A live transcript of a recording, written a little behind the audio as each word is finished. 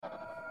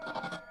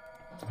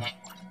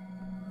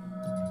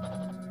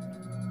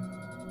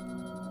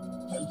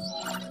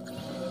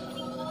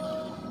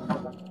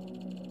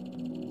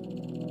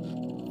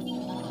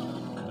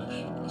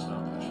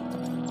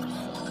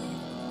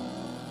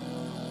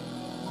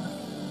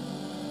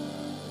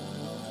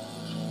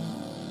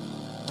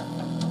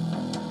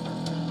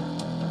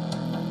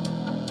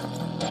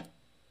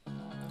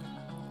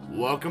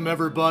Welcome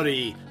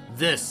everybody,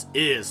 this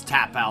is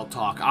Tap Out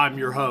Talk. I'm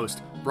your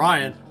host,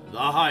 Brian, the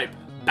Hype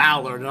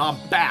Ballard, and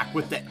I'm back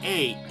with the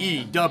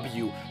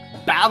AEW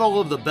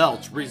Battle of the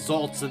Belts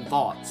results and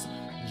thoughts.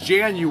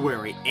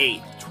 January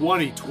 8th,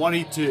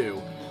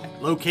 2022.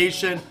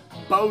 Location,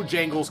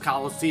 Bojangles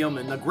Coliseum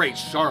in the great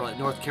Charlotte,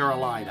 North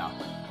Carolina.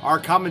 Our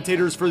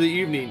commentators for the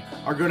evening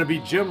are going to be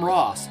Jim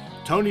Ross,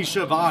 Tony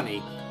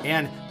Schiavone,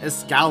 and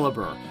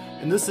Excalibur.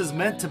 And this is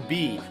meant to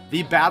be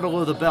the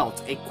Battle of the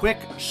Belts, a quick,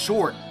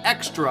 short,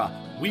 extra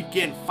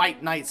weekend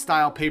fight night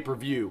style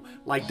pay-per-view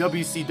like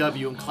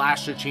WCW and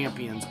Clash of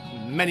Champions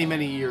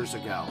many years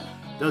ago.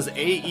 Does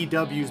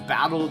AEW's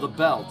Battle of the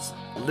Belts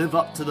live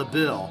up to the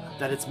bill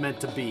that it's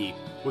meant to be?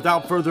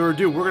 Without further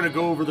ado, we're going to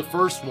go over the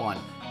first one,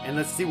 and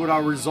let's see what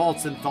our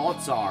results and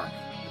thoughts are.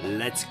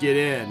 Let's get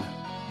in.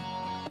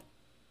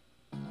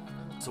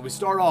 So we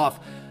start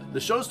off. The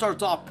show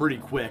starts off pretty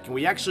quick, and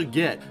we actually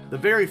get the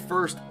very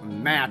first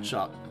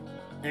matchup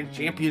and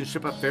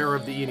championship affair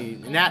of the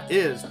evening, and that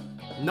is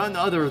none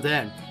other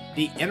than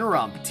the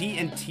interim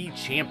TNT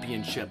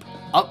Championship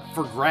up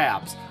for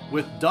grabs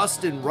with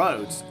Dustin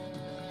Rhodes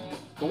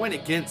going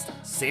against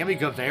Sammy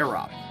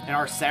Guevara in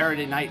our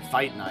Saturday Night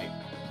Fight Night.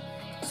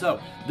 So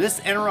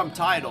this interim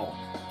title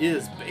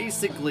is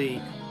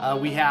basically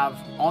we have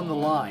on the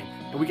line.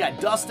 And we got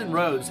Dustin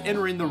Rhodes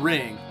entering the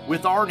ring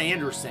with Arn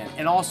Anderson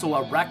and also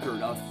a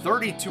record of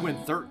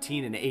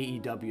 32-13 in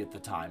AEW at the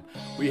time.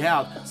 We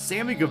have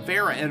Sammy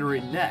Guevara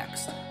entering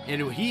next,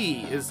 and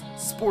he is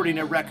sporting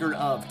a record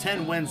of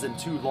 10 wins and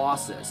 2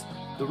 losses.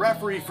 The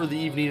referee for the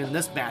evening in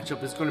this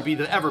matchup is going to be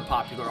the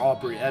ever-popular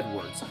Aubrey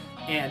Edwards.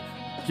 And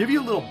give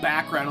you a little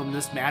background on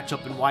this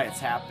matchup and why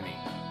it's happening.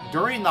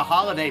 During the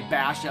Holiday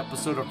Bash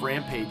episode of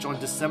Rampage on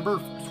December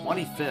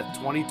 25th,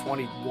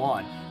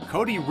 2021,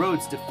 Cody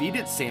Rhodes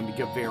defeated Sammy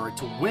Guevara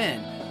to win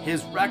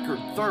his record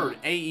 3rd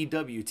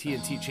AEW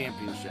TNT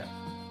Championship.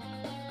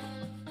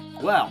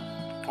 Well,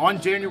 on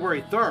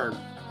January 3rd,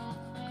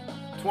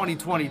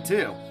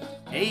 2022,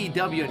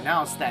 AEW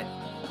announced that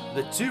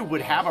the two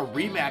would have a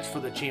rematch for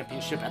the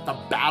championship at the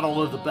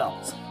Battle of the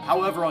Belts.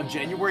 However, on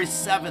January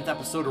 7th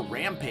episode of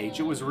Rampage,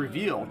 it was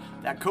revealed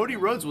that Cody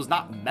Rhodes was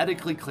not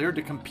medically cleared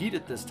to compete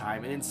at this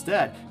time, and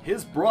instead,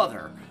 his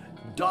brother,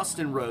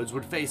 Dustin Rhodes,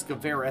 would face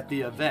Guevara at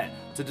the event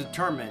to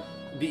determine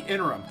the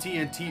interim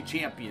TNT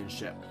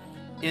Championship.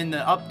 In the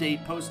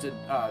update posted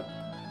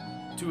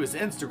to his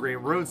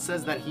Instagram, Rhodes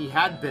says that he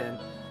had been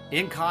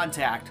in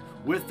contact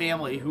with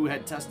family who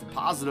had tested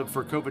positive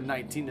for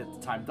COVID-19 at the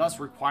time,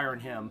 thus requiring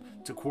him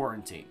to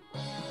quarantine.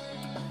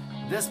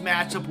 This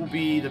matchup will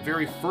be the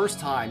very first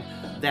time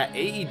that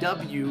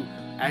AEW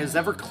has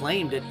ever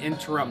claimed an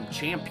interim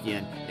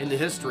champion in the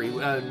history,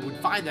 and we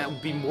find that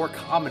would be more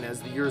common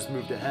as the years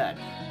moved ahead.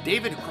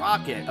 David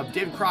Crockett of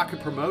David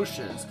Crockett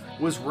Promotions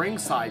was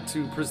ringside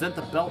to present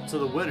the belt to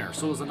the winner,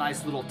 so it was a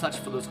nice little touch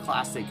for those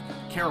classic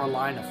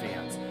Carolina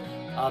fans.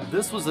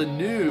 This was a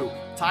new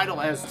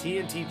title as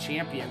TNT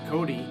champion.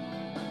 Cody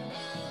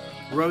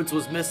Rhodes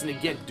was missing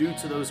again due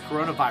to those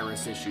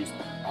coronavirus issues.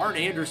 Arn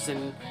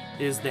Anderson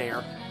is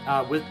there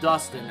with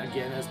Dustin,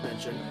 again, as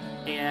mentioned,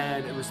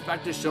 and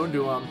respect is shown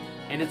to him.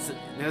 And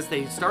as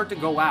they start to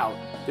go out,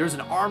 there's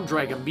an arm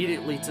drag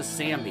immediately to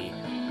Sammy,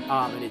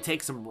 and it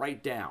takes him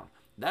right down.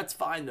 That's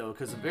fine, though,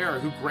 because Guevara,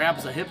 who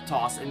grabs a hip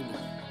toss and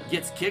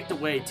gets kicked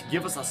away to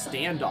give us a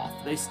standoff.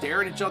 They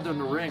stare at each other in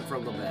the ring for a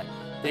little bit.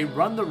 They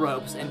run the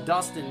ropes, and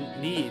Dustin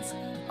needs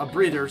a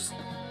breather,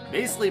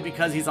 basically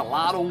because he's a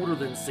lot older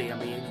than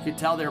Sammy, and you could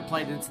tell they're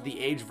playing into the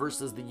age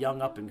versus the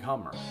young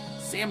up-and-comer.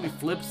 Sammy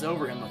flips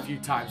over him a few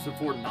times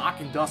before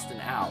knocking Dustin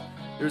out.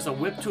 There's a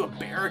whip to a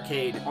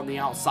barricade on the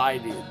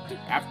outside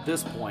at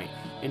this point,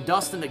 and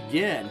Dustin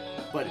again,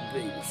 but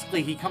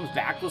basically he comes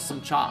back with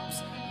some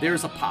chops.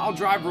 There's a pile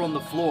driver on the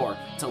floor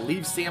to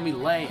leave Sammy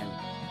laying,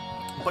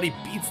 but he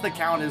beats the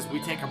count as we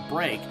take a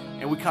break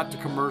and we cut to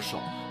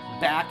commercial.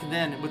 Back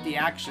then with the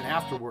action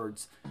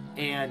afterwards,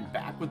 and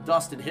back with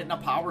Dustin hitting a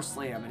power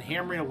slam and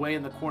hammering away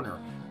in the corner.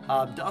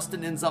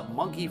 Dustin ends up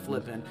monkey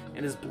flipping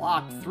and is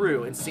blocked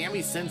through, and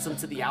Sammy sends him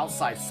to the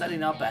outside,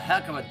 setting up a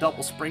heck of a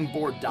double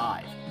springboard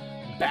dive.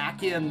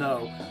 Back in,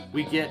 though,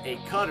 we get a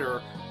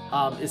cutter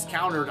is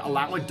countered,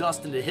 allowing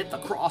Dustin to hit the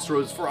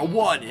crossroads for a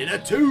 1 and a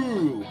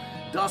 2.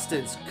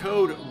 Dustin's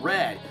code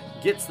red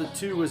gets the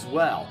 2 as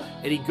well,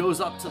 and he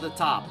goes up to the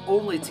top,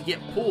 only to get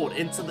pulled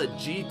into the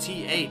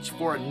GTH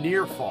for a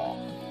near fall.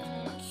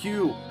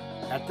 Q,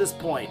 at this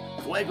point,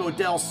 Fuego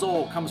del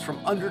Sol comes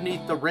from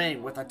underneath the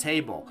ring with a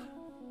table.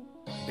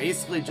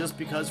 Basically just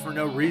because for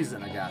no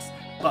reason, I guess.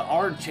 But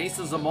Arn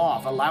chases him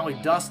off,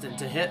 allowing Dustin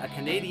to hit a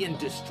Canadian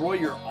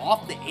Destroyer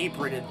off the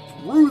apron and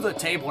through the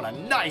table in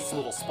a nice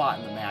little spot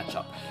in the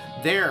matchup.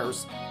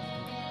 There's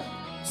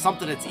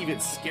something that's even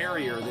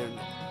scarier than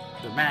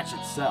the match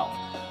itself.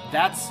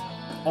 That's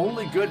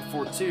only good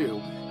for 2.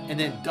 And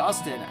then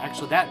Dustin,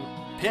 actually that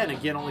pin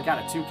again only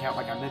got a 2 count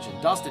like I mentioned.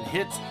 Dustin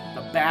hits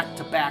the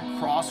back-to-back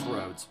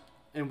crossroads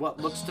in what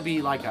looks to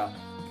be like an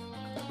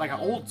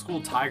old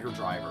school Tiger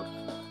Driver.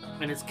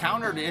 And it's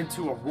countered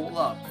into a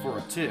roll-up for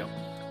a 2.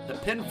 The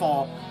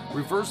pinfall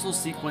reversal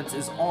sequence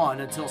is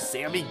on until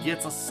Sammy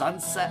gets a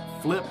sunset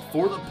flip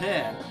for the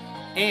pin,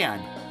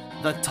 and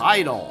the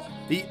title,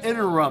 the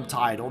interim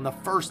title, and the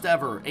first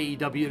ever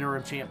AEW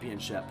Interim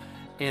Championship.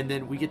 And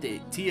then we get the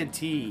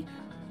TNT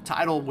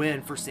title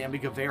win for Sammy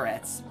Guevara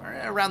at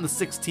around the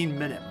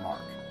 16-minute mark.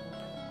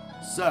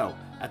 So,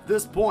 at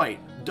this point,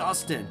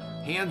 Dustin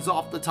hands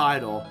off the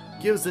title,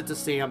 gives it to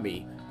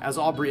Sammy, as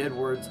Aubrey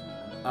Edwards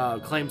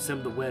claims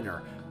him the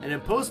winner. And in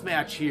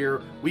post-match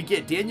here, we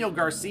get Daniel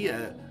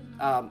Garcia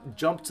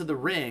jump to the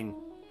ring,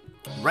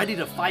 ready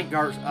to fight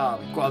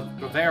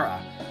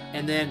Guevara.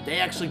 And then they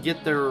actually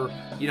get their,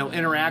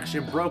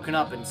 interaction broken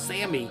up. And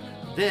Sammy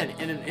then,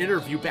 in an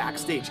interview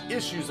backstage,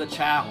 issues a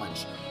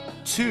challenge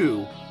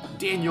to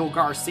Daniel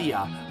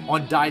Garcia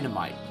on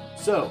Dynamite.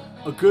 So,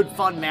 a good,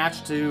 fun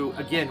match to,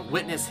 again,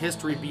 witness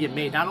history being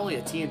made. Not only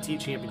a TNT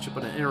championship,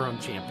 but an interim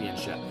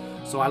championship.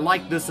 So I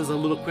like this as a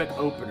little quick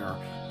opener.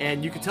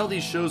 And you can tell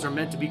these shows are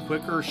meant to be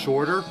quicker,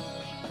 shorter.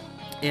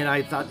 And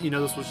I thought,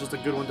 this was just a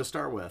good one to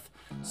start with.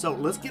 So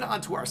let's get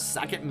on to our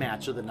second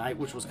match of the night,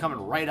 which was coming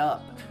right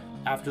up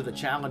after the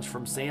challenge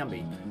from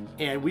Sammy.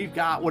 And we've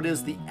got what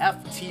is the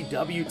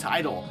FTW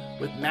title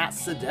with Matt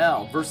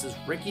Sydal versus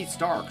Ricky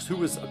Starks, who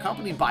was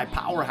accompanied by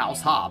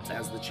Powerhouse Hobbs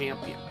as the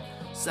champion.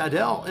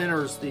 Sydal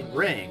enters the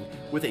ring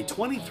with a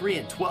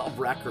 23-12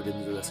 record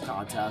into this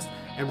contest,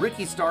 and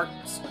Ricky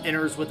Starks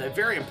enters with a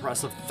very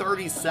impressive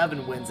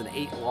 37 wins and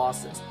 8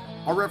 losses.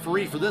 Our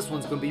referee for this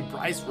one's going to be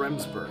Bryce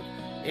Remsburg.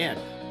 And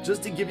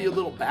just to give you a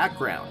little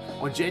background,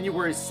 on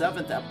January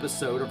 7th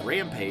episode of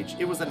Rampage,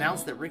 it was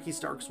announced that Ricky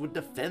Starks would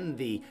defend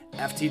the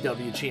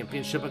FTW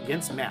Championship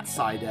against Matt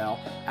Sydal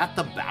at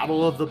the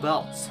Battle of the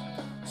Belts.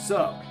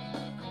 So,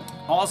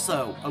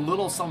 also,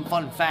 some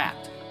fun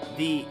fact.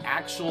 The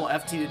actual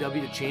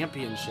FTW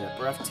Championship,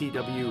 or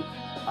FTW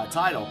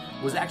title,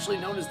 was actually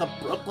known as the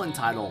Brooklyn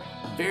title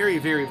very,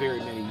 very, very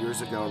many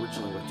years ago,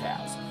 originally with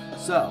Taz.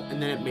 So,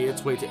 and then it made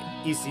its way to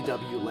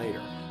ECW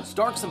later.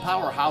 Starks and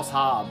Powerhouse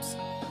Hobbs,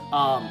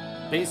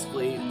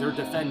 basically, they're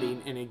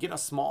defending, and they get a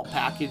small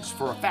package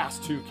for a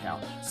fast 2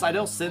 count.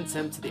 Sydal sends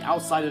him to the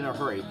outside in a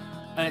hurry,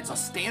 and it's a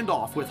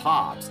standoff with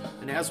Hobbs.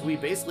 And as we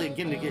basically,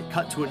 again, get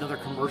cut to another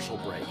commercial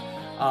break.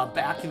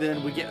 Back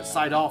then, we get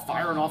Sydal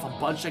firing off a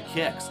bunch of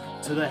kicks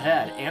to the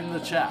head and the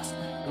chest.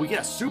 We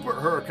get a Super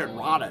Hurricane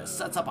Rana,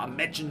 sets up a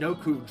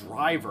Michinoku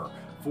driver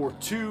for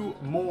 2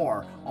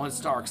 more on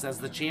Starks as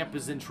the champ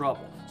is in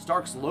trouble.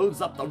 Starks loads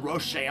up the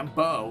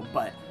Rochambeau,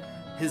 but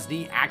his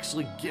knee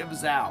actually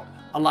gives out,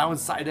 allowing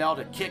Sydal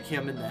to kick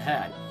him in the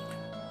head.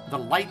 The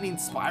Lightning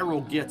Spiral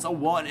gets a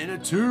 1 and a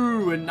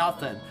 2 and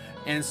nothing.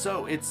 And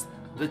so it's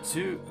the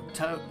two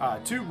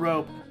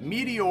rope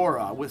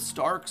Meteora with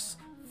Starks'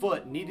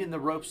 foot needing the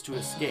ropes to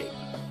escape.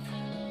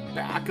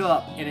 Back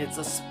up, and it's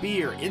a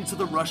spear into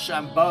the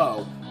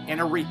Rochambeau and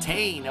a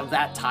retain of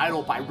that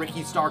title by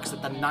Ricky Starks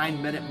at the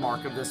 9-minute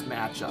mark of this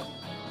matchup.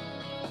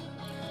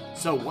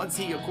 So once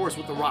he, of course,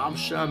 with the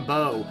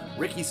Rochambeau,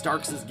 Ricky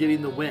Starks is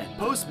getting the win.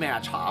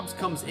 Post-match, Hobbs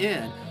comes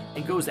in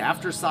and goes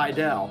after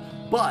Sydal,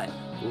 but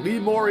Lee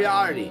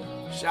Moriarty,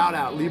 shout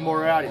out Lee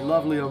Moriarty,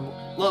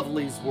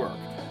 lovely's work,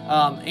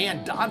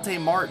 and Dante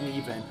Martin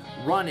even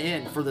run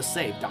in for the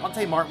save.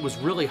 Dante Martin was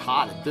really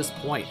hot at this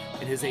point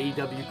in his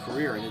AEW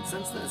career, and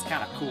since then it's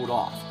kind of cooled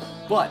off.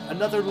 But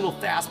another little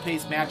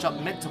fast-paced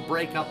matchup meant to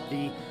break up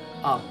the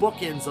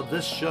bookends of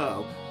this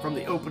show from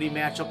the opening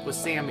matchup with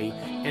Sammy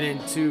and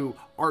into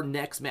our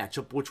next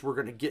matchup, which we're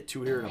going to get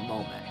to here in a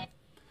moment.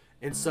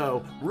 And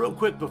so, real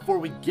quick before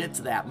we get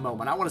to that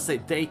moment, I want to say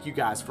thank you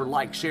guys for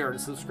sharing,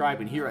 and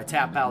subscribing here at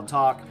Tap Out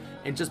Talk,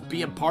 and just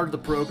being part of the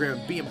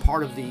program, being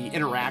part of the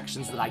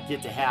interactions that I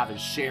get to have and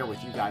share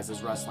with you guys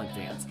as wrestling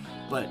fans.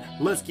 But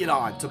let's get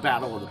on to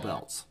Battle of the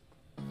Belts.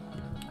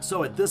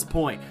 So at this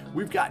point,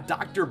 we've got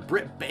Dr.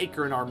 Britt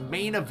Baker in our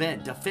main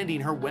event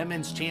defending her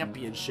women's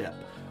championship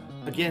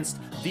against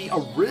the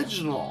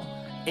original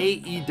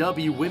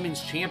AEW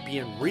Women's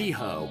Champion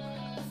Riho,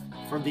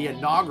 from the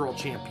inaugural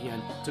champion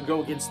to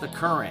go against the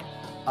current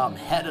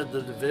head of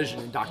the division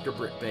in Dr.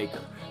 Britt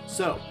Baker.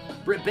 So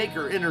Britt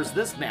Baker enters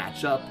this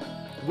matchup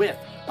with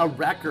a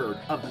record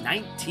of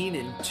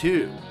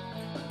 19-2,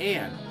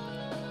 and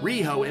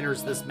Riho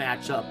enters this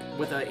matchup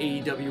with an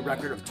AEW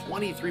record of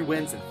 23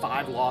 wins and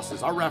 5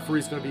 losses. Our referee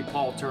is going to be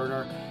Paul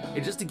Turner.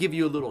 And just to give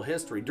you a little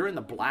history, during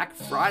the Black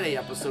Friday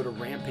episode of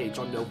Rampage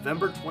on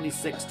November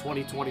 26,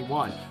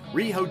 2021,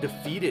 Riho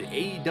defeated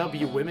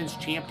AEW Women's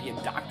Champion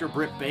Dr.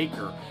 Britt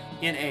Baker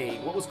in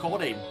what was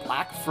called a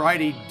Black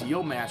Friday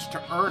deal match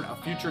to earn a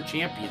future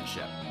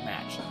championship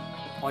match.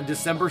 On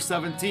December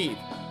 17th,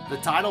 the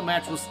title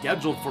match was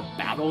scheduled for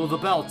Battle of the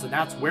Belts, and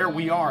that's where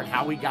we are and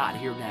how we got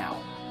here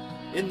now.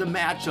 In the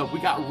matchup, we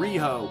got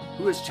Riho,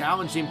 who is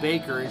challenging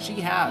Baker,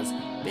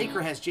 and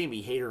Baker has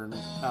Jamie Hayter and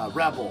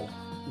Rebel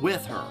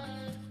with her.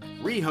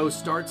 Riho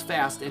starts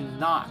fast and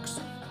knocks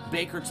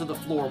Baker to the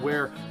floor,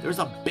 where there's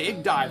a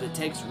big dive that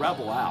takes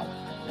Rebel out.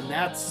 And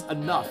that's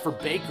enough for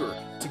Baker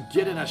to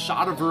get in a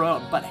shot of her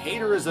own, but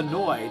Hayter is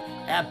annoyed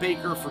at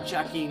Baker for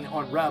checking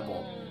on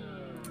Rebel.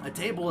 A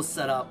table is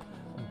set up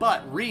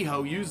But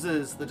Riho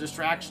uses the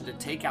distraction to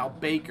take out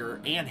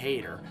Baker and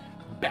Hayter.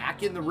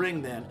 Back in the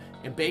ring then,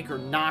 and Baker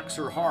knocks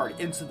her hard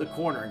into the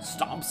corner and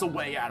stomps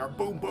away at her.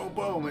 Boom, boom,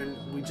 boom.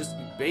 And we just,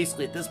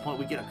 basically at this point,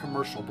 we get a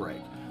commercial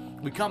break.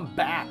 We come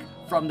back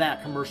from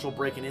that commercial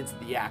break and into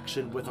the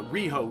action with a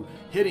Riho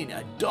hitting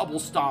a double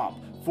stomp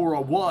for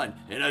a 1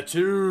 and a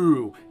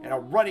 2. And a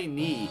running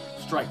knee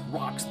strike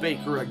rocks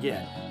Baker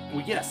again.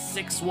 We get a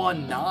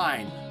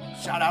 619.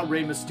 Shout out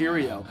Rey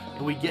Mysterio.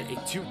 And we get a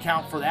 2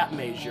 count for that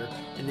measure.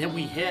 And then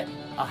we hit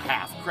a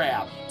half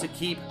crab to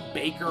keep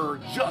Baker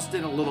just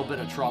in a little bit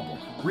of trouble.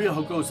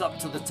 Riho goes up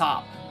to the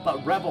top,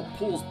 but Rebel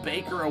pulls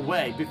Baker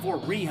away before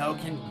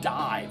Riho can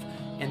dive.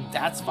 And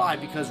that's fine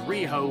because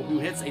Riho, who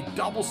hits a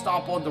double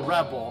stomp on the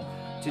Rebel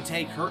to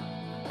take her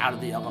out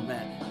of the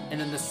element. And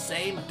then the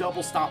same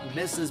double stomp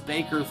misses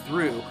Baker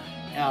through.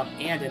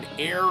 And an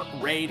air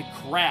raid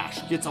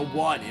crash gets a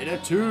 1 and a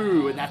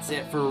 2. And that's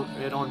it for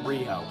it on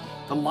Riho.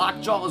 The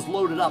lockjaw is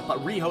loaded up,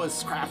 but Riho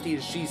is crafty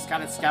and she's got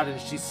it scouted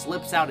and she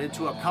slips out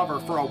into a cover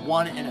for a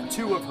 1 and a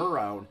 2 of her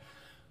own.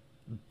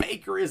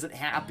 Baker isn't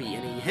happy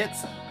and he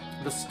hits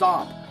the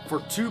stomp for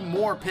 2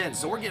 more pins.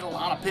 So we're getting a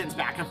lot of pins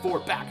back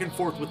and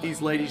forth with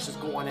these ladies just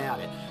going at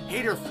it.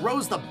 Hayter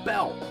throws the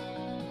belt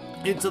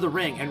into the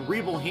ring and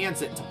Rebel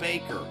hands it to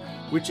Baker,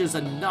 which is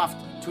enough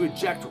to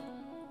eject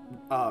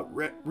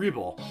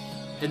Rebel.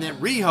 And then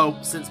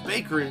Riho sends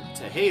Baker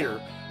into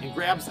Hayter and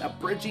grabs a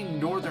bridging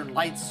Northern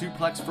Lights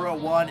suplex for a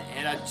 1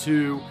 and a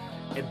 2.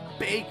 And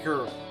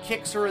Baker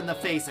kicks her in the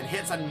face and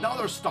hits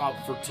another stomp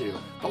for 2.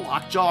 The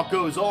lockjaw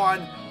goes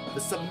on.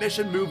 The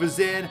submission move is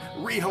in.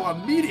 Riho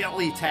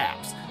immediately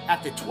taps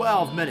at the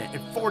 12-minute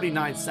and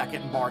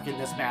 49-second mark in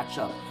this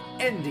matchup,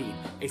 ending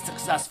a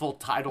successful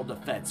title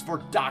defense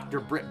for Dr.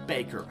 Britt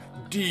Baker,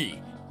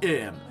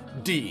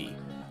 DMD.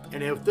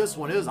 And if this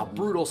one is a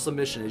brutal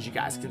submission, as you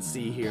guys can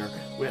see here,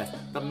 with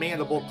the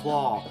mandible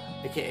claw,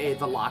 aka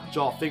the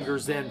lockjaw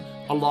fingers in,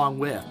 along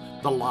with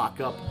the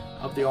lockup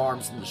of the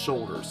arms and the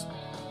shoulders.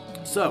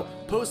 So,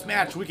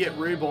 post-match, we get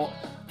Rebel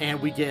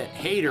and we get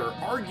Hayter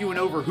arguing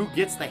over who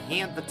gets to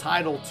hand the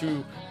title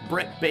to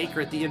Britt Baker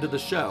at the end of the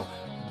show.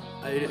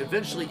 It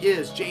eventually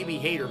is Jamie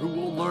Hayter, who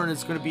we'll learn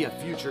is going to be a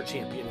future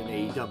champion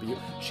in AEW.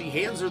 She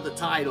hands her the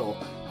title,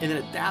 and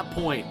then at that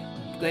point,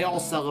 they all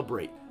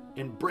celebrate.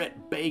 And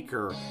Britt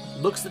Baker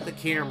looks at the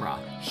camera.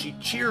 She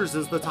cheers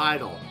as the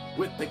title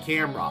with the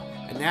camera.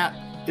 And that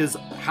is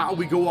how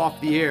we go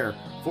off the air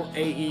for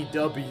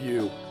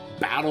AEW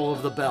Battle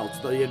of the Belts,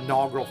 the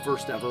inaugural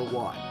first ever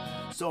one.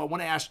 So I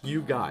want to ask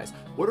you guys,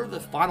 what are the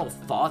final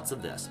thoughts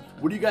of this?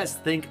 What do you guys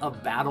think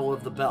of Battle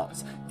of the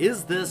Belts?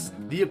 Is this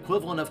the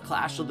equivalent of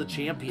Clash of the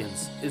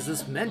Champions? Is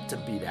this meant to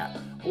be that?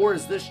 Or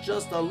is this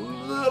just a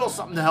little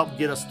something to help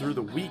get us through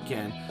the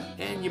weekend?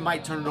 And you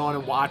might turn it on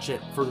and watch it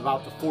for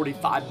about the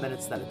 45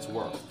 minutes that it's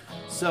worth.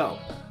 So,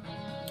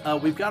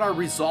 we've got our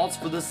results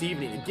for this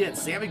evening. Again,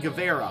 Sammy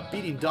Guevara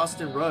beating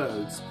Dustin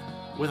Rhodes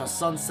with a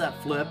sunset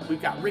flip.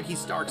 We've got Ricky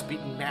Starks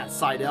beating Matt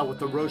Sydal with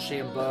the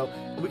Rochambeau.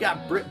 And we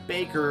got Britt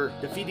Baker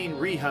defeating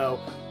Riho,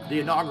 the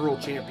inaugural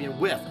champion,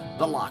 with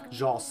the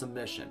lockjaw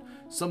submission.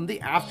 Some of the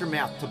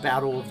aftermath to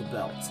Battle of the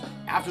Belts.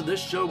 After this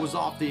show was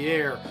off the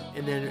air,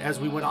 and then as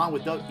we went on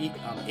with the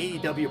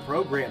AEW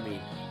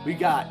programming, we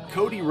got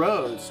Cody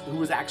Rhodes, who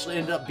was actually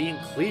ended up being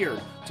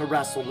cleared to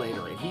wrestle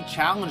later, and he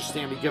challenged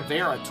Sammy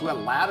Guevara to a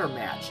ladder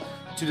match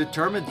to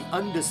determine the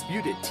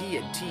undisputed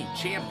TNT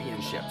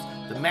championships.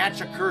 The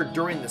match occurred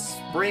during the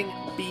Spring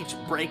Beach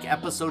Break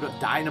episode of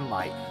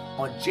Dynamite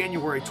on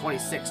January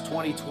 26,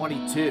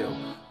 2022,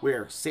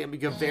 where Sammy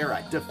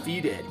Guevara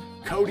defeated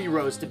Cody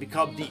Rhodes to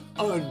become the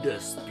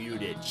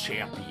undisputed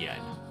champion.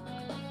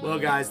 Well,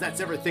 guys,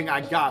 that's everything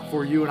I got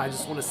for you, and I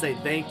just want to say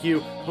thank you.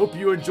 Hope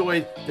you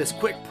enjoyed this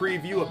quick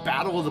preview of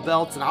Battle of the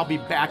Belts, and I'll be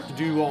back to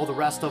do all the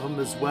rest of them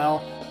as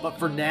well. But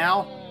for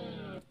now,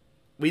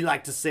 we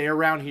like to say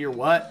around here,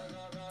 what?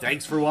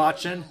 Thanks for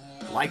watching.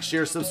 Like,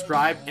 share,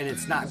 subscribe, and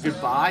it's not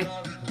goodbye,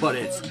 but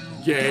it's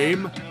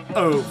game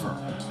over.